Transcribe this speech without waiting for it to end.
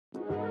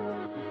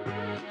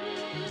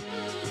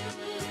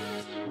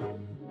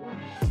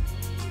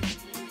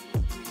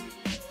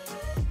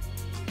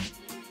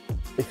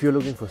If you're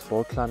looking for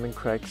sport climbing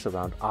crags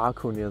around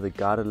Arco near the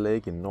Garda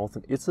Lake in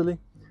northern Italy,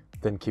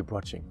 then keep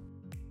watching.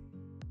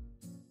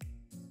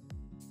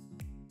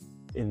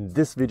 In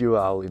this video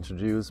I'll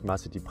introduce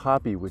Massi di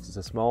Prabi, which is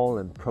a small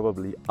and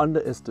probably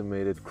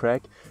underestimated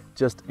crag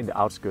just in the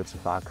outskirts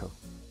of Arco.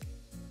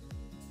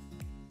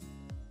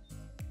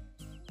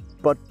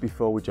 But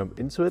before we jump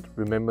into it,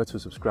 remember to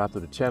subscribe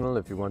to the channel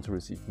if you want to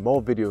receive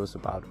more videos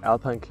about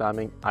alpine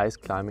climbing, ice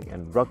climbing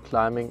and rock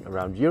climbing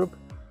around Europe,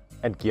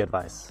 and gear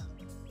advice.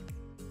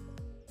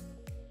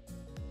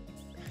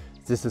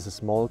 This is a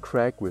small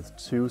crag with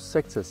 2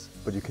 sectors,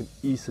 but you can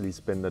easily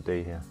spend a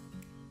day here.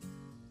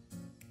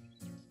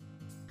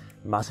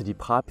 Massi di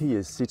Prabi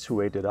is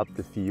situated up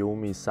the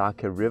Fiume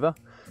Sarca river,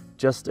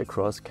 just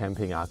across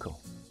Camping Arco.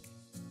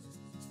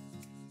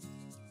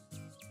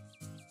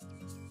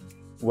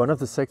 One of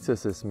the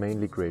sectors is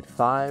mainly grade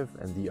 5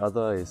 and the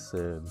other is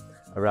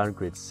around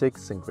grade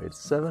 6 and grade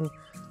 7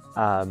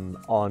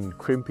 on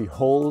crimpy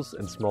holes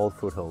and small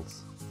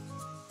footholds.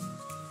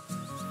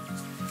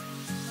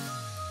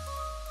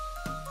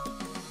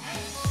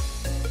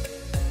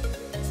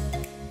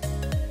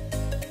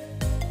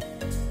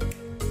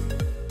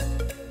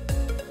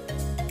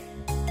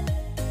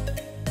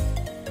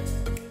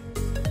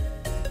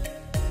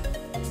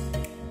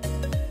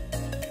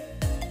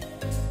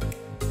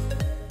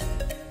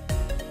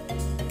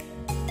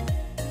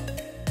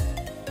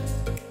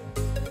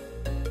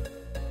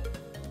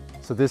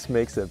 So this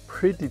makes a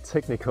pretty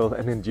technical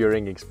and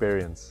enduring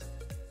experience.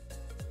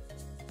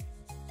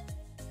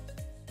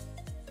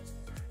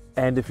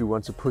 And if you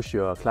want to push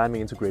your climbing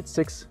into grade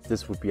 6,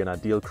 this would be an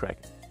ideal crag.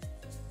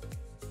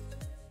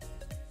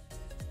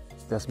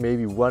 There's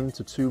maybe 1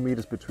 to 2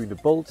 meters between the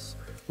bolts,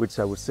 which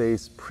I would say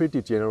is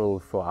pretty general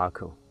for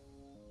Arco.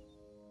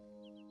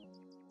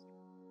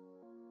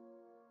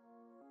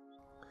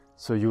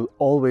 So you'll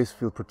always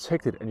feel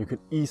protected and you can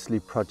easily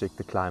project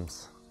the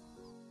climbs.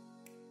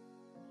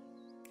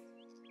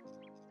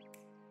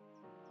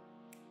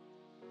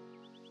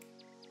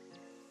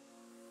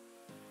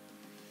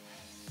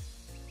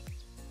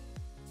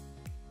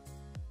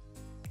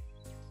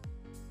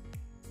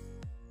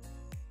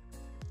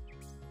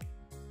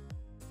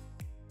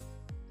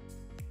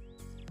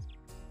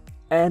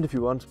 And if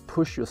you want to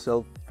push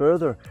yourself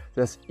further,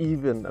 there's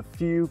even a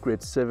few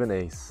grade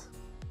 7As.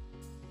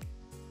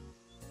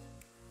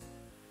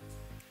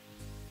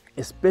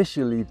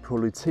 Especially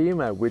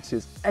Politema, which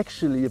is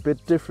actually a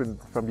bit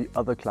different from the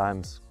other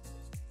climbs.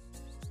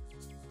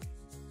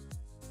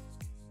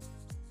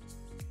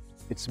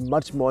 It's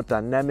much more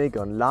dynamic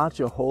on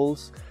larger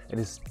holes and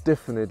is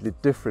definitely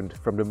different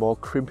from the more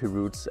crimpy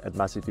routes at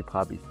Massi di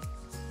Prabi.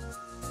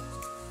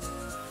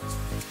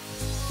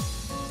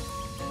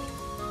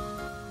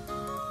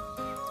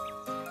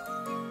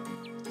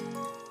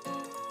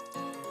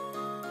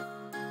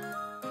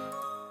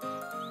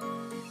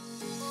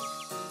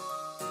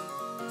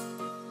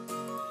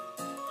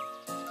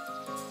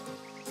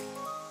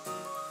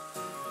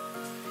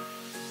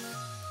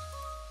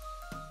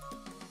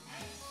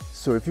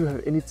 So if you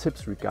have any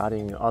tips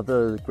regarding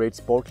other great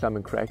sport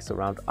climbing crags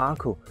around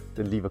Arco,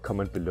 then leave a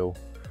comment below.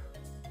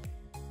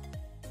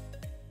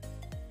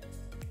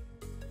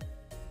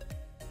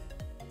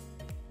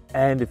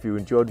 And if you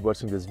enjoyed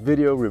watching this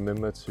video,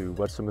 remember to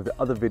watch some of the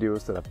other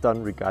videos that I've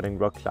done regarding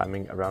rock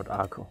climbing around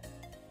Arco.